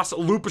Beach, Ross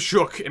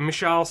Lupashuk, and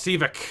Michal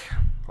Sivik.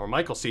 Or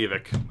Michael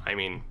Sivik. I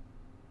mean,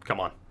 come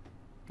on.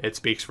 It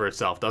speaks for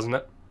itself, doesn't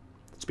it?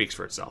 It speaks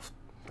for itself.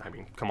 I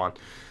mean, come on.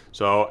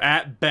 So,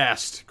 at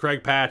best,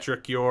 Craig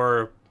Patrick,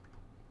 you're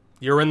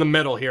in the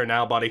middle here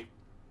now, buddy.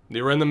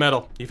 You're in the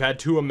middle. You've had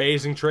 2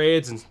 amazing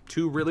trades and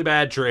 2 really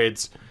bad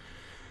trades.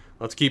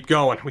 Let's keep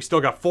going. We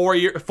still got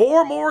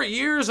 4 more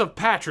years of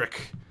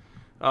Patrick.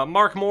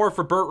 Mark Moore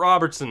for Burt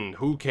Robertson.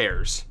 Who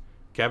cares?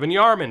 Kevin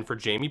Yarman for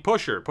Jamie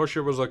Pusher.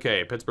 Pusher was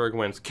okay. Pittsburgh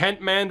wins. Kent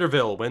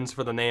Manderville wins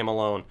for the name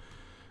alone.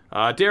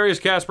 Darius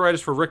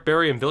Kasparaitis for Rick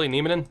Barry and Ville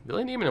Nieminen.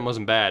 Ville Nieminen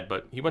wasn't bad,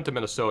 but he went to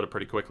Minnesota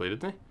pretty quickly,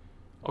 didn't he?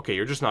 Okay,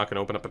 you're just not going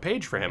to open up a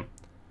page for him.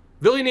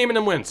 Ville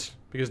Nieminen wins,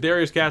 because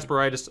Darius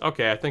Kasparaitis...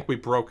 Okay, I think we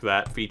broke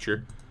that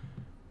feature.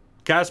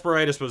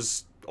 Kasparaitis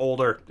was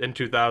older in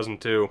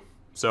 2002,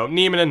 so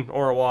Nieminen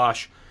or a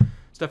wash.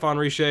 Stefan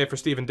Richer for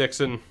Steven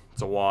Dixon.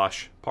 It's a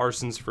wash.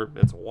 Parsons for...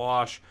 It's a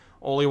wash.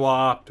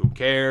 Oliwa, who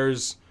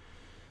cares?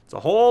 It's a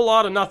whole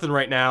lot of nothing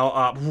right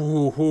now.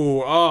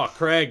 Oh,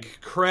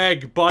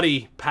 Craig,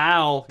 buddy,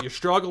 pal, you're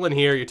struggling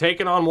here. You're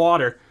taking on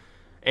water.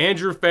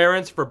 Andrew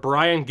Ferentz for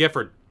Brian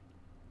Gifford.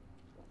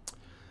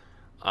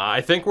 I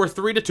think we're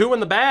 3-2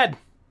 in the bad.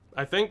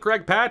 I think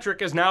Craig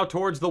Patrick is now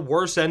towards the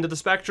worst end of the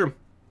spectrum.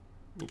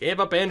 You gave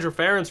up Andrew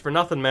Ferentz for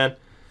nothing, man.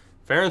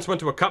 Ferentz went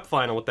to a cup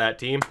final with that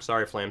team.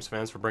 Sorry, Flames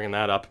fans, for bringing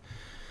that up.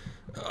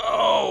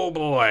 Oh,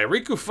 boy.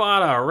 Riku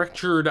Fata,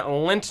 Richard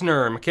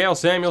Lintner, Mikhail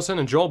Samuelsson,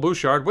 and Joel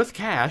Bouchard with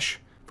cash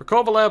for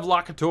Kovalev,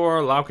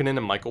 Lakator, Laukinen,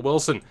 and Michael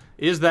Wilson.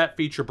 Is that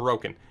feature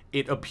broken?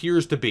 It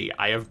appears to be.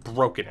 I have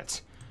broken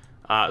it.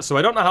 So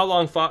I don't know how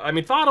long Fata... I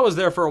mean, Fata was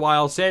there for a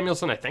while.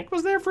 Samuelsson, I think,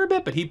 was there for a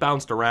bit, but he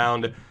bounced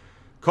around.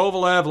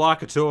 Kovalev,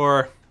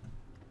 Lakator...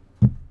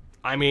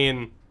 I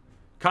mean,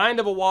 kind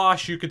of a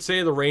wash. You could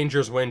say the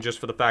Rangers win just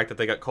for the fact that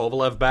they got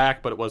Kovalev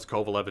back, but it was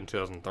Kovalev in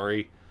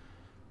 2003.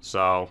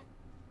 So...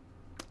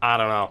 I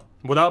don't know.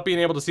 Without being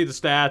able to see the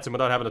stats and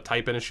without having to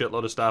type in a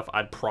shitload of stuff,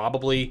 I'd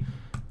probably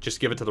just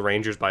give it to the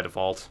Rangers by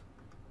default.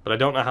 But I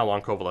don't know how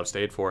long Kovalev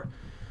stayed for.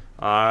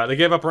 They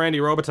gave up Randy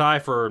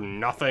Robitaille for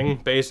nothing,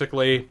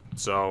 basically.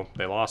 So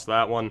they lost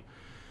that one.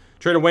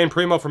 Traded Wayne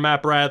Primo for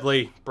Matt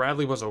Bradley.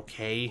 Bradley was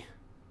okay.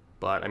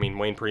 But, I mean,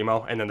 Wayne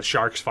Primo. And then the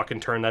Sharks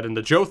fucking turned that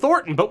into Joe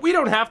Thornton. But we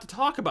don't have to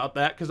talk about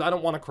that because I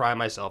don't want to cry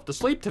myself to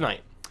sleep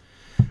tonight.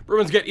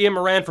 Bruins get Ian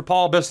Moran for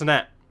Paul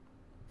Bissonnette.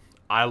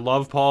 I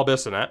love Paul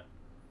Bissonnette.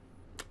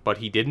 But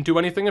he didn't do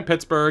anything in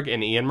Pittsburgh,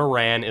 and Ian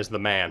Moran is the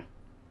man.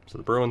 So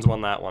the Bruins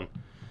won that one.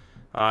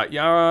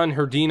 Yaron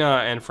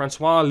Herdina and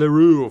Francois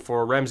Leroux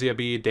for Ramsey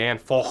Abid, Dan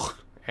Foch,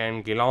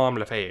 and Guillaume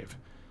Lefebvre.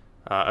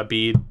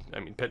 Abid,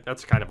 I mean,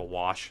 that's kind of a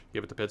wash.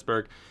 Give it to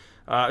Pittsburgh.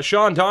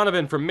 Sean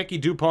Donovan from Mickey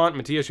DuPont,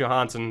 Matthias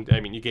Johansson.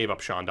 I mean, you gave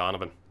up Sean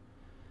Donovan.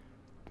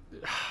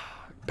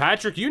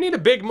 Patrick, you need a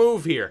big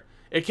move here.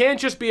 It can't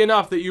just be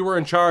enough that you were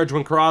in charge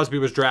when Crosby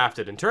was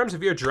drafted. In terms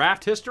of your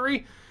draft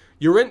history...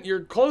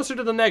 You're closer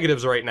to the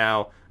negatives right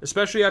now,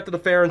 especially after the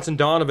Ferentz and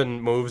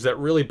Donovan moves that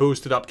really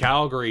boosted up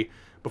Calgary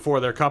before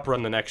their cup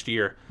run the next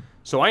year.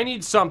 So I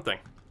need something.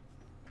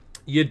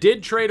 You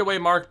did trade away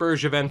Marc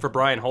Bergevin for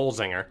Brian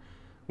Holzinger,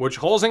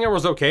 which Holzinger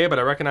was okay, but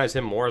I recognize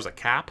him more as a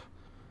cap.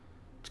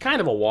 It's kind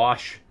of a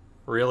wash,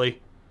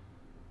 really.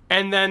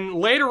 And then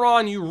later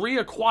on, you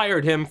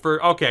reacquired him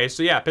for... Okay,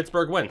 so yeah,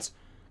 Pittsburgh wins.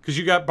 Because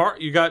you got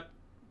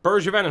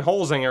Bergevin and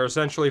Holzinger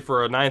essentially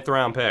for a 9th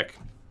round pick.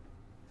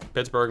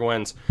 Pittsburgh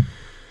wins.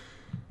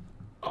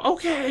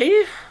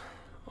 Okay.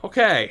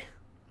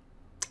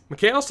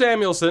 Mikhail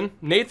Samuelsson,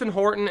 Nathan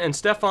Horton, and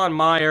Stefan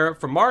Meyer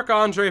for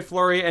Marc-Andre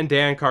Fleury and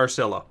Dan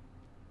Carcillo.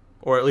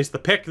 Or at least the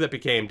pick that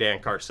became Dan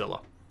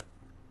Carcillo.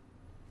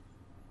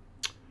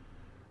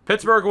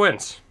 Pittsburgh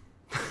wins.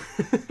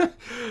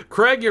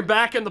 Craig, you're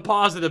back in the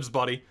positives,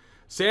 buddy.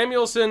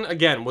 Samuelsson,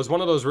 again, was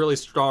one of those really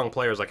strong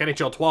players. Like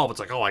NHL 12, it's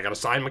like, oh, I gotta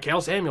sign Mikhail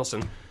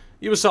Samuelsson.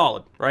 He was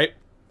solid, right?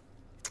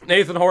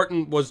 Nathan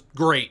Horton was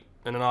great,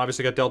 and then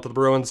obviously got dealt to the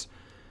Bruins.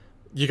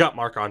 You got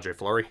Marc-Andre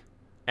Fleury.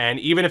 And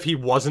even if he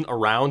wasn't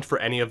around for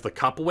any of the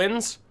cup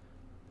wins,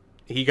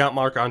 he got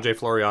Marc-Andre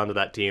Fleury onto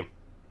that team.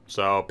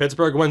 So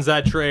Pittsburgh wins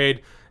that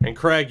trade, and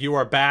Craig, you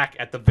are back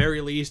at the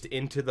very least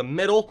into the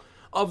middle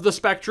of the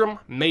spectrum,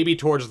 maybe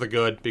towards the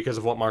good because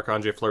of what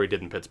Marc-Andre Fleury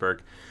did in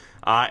Pittsburgh.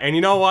 And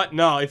you know what?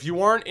 No, if you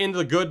weren't in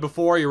the good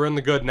before, you're in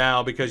the good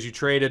now because you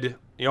traded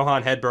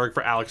Johan Hedberg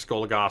for Alex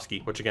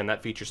Goligoski, which again,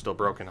 that feature's still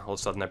broken. All of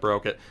a sudden I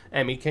broke it.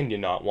 Emmy, can you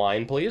not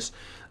whine, please?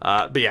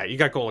 But yeah, you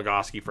got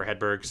Goligoski for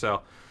Hedberg,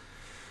 so...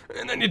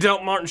 And then you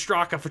dealt Martin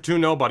Straka for 2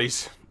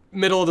 nobodies.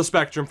 Middle of the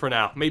spectrum for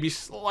now. Maybe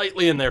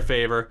slightly in their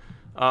favor.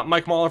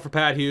 Mike Mahler for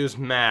Pat Hughes,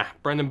 meh.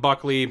 Brendan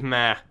Buckley,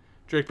 meh.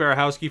 Drake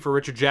Barahowski for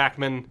Richard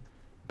Jackman.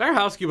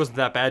 Barahowski wasn't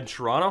that bad in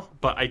Toronto,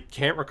 but I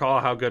can't recall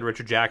how good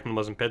Richard Jackman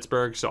was in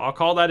Pittsburgh, so I'll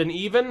call that an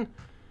even.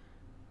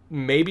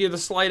 Maybe the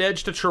slight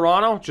edge to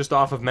Toronto, just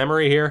off of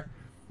memory here.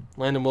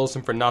 Landon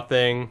Wilson for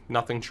nothing.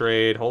 Nothing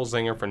trade.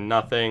 Holzinger for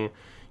nothing.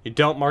 You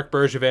dealt Mark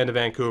Bergevin to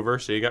Vancouver,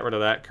 so you got rid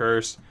of that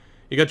curse.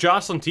 You got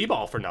Jocelyn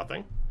T-Ball for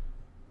nothing,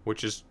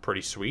 which is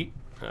pretty sweet.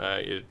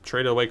 You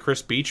traded away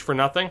Chris Beach for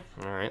nothing.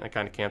 All right, that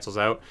kind of cancels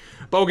out.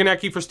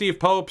 Boganecki for Steve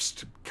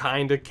Popst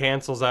kind of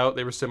cancels out.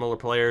 They were similar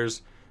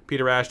players.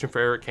 Peter Ashton for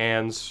Eric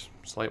Cans.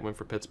 Slight win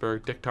for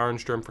Pittsburgh. Dick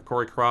Tarnstrom for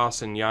Corey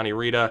Cross and Yanni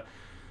Rita.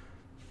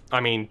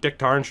 I mean, Dick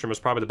Tarnstrom was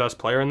probably the best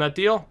player in that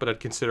deal, but I'd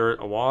consider it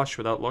a wash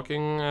without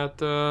looking at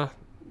the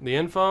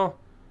info.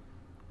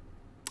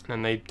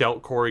 And they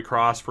dealt Corey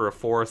Cross for a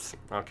 4th.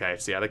 Okay,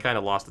 so yeah, they kind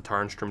of lost the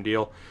Tarnstrom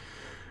deal.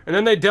 And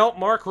then they dealt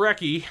Mark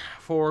Recchi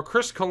for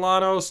Chris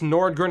Kalanos,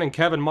 Nordgren, and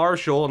Kevin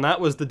Marshall, and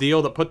that was the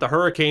deal that put the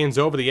Hurricanes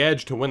over the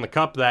edge to win the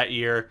Cup that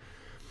year.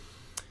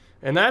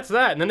 And that's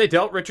that. And then they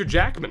dealt Richard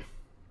Jackman.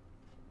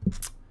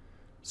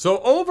 So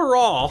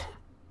overall,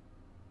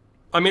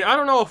 I mean, I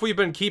don't know if we've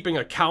been keeping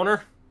a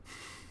counter.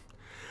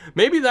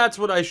 Maybe that's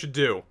what I should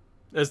do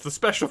as the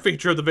special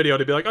feature of the video,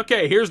 to be like,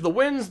 okay, here's the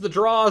wins, the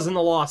draws, and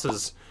the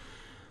losses.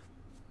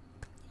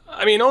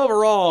 I mean,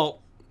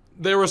 overall,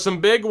 there were some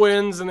big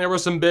wins and there were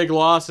some big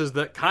losses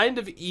that kind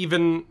of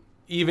even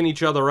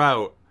each other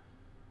out.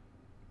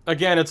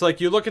 Again, it's like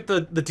you look at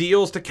the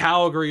deals to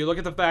Calgary, you look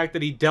at the fact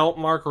that he dealt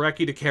Mark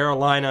Recchi to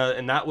Carolina,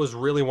 and that was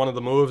really one of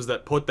the moves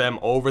that put them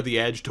over the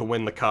edge to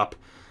win the Cup,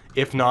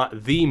 if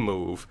not the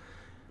move.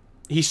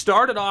 He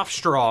started off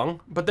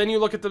strong, but then you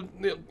look at the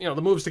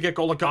moves to get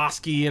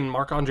Goligoski and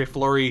Marc-Andre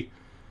Fleury.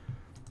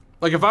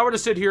 Like, if I were to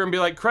sit here and be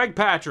like, Craig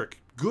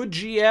Patrick, good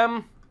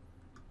GM?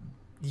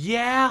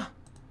 Yeah.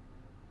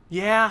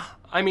 Yeah,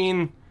 I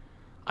mean,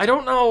 I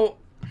don't know.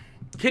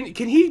 Can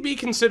he be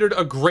considered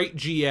a great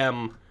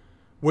GM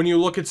when you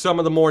look at some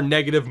of the more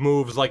negative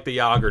moves like the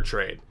Jágr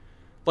trade?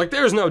 Like,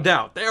 there's no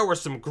doubt. There were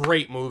some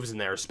great moves in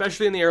there,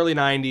 especially in the early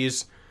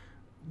 90s,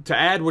 to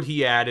add what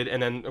he added,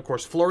 and then, of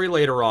course, Fleury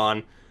later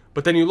on.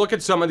 But then you look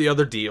at some of the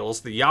other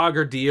deals. The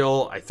Jágr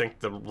deal, I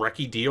think the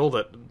Recchi deal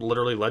that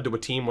literally led to a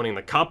team winning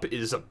the Cup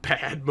is a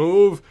bad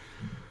move.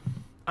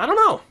 I don't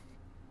know.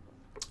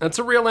 That's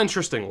a real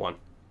interesting one.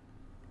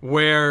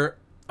 Where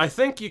I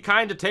think you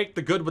kind of take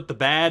the good with the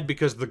bad,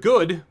 because the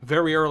good,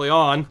 very early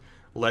on,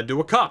 led to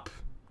a cup.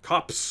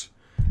 Cups.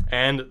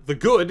 And the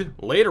good,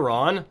 later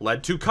on,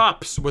 led to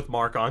cups with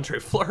Marc-Andre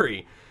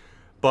Fleury.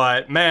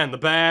 But, man, the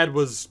bad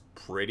was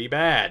pretty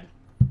bad.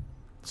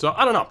 So,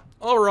 I don't know.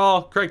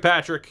 Overall, Craig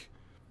Patrick,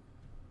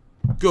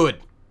 good.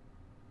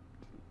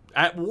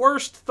 At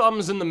worst,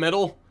 thumbs in the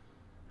middle.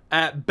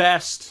 At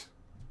best,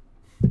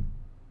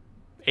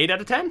 8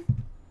 out of 10?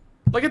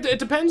 Like, it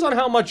depends on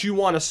how much you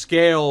want to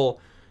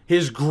scale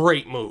his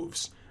great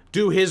moves.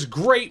 Do his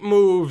great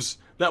moves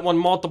that won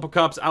multiple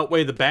cups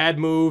outweigh the bad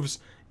moves?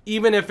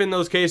 Even if in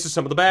those cases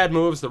some of the bad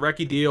moves, the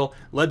Recchi deal,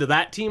 led to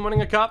that team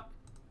winning a cup?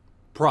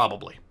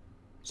 Probably.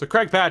 So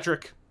Craig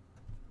Patrick,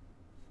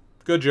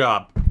 good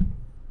job.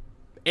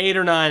 8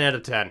 or 9 out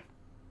of 10.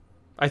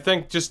 I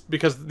think just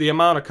because the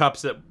amount of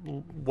cups that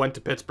went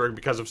to Pittsburgh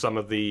because of some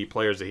of the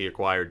players that he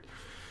acquired.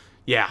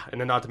 Yeah,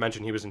 and then not to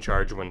mention he was in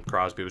charge when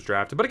Crosby was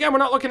drafted. But again, we're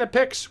not looking at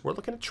picks. We're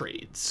looking at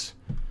trades.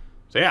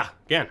 So yeah,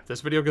 again,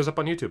 this video goes up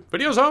on YouTube.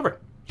 Video's over.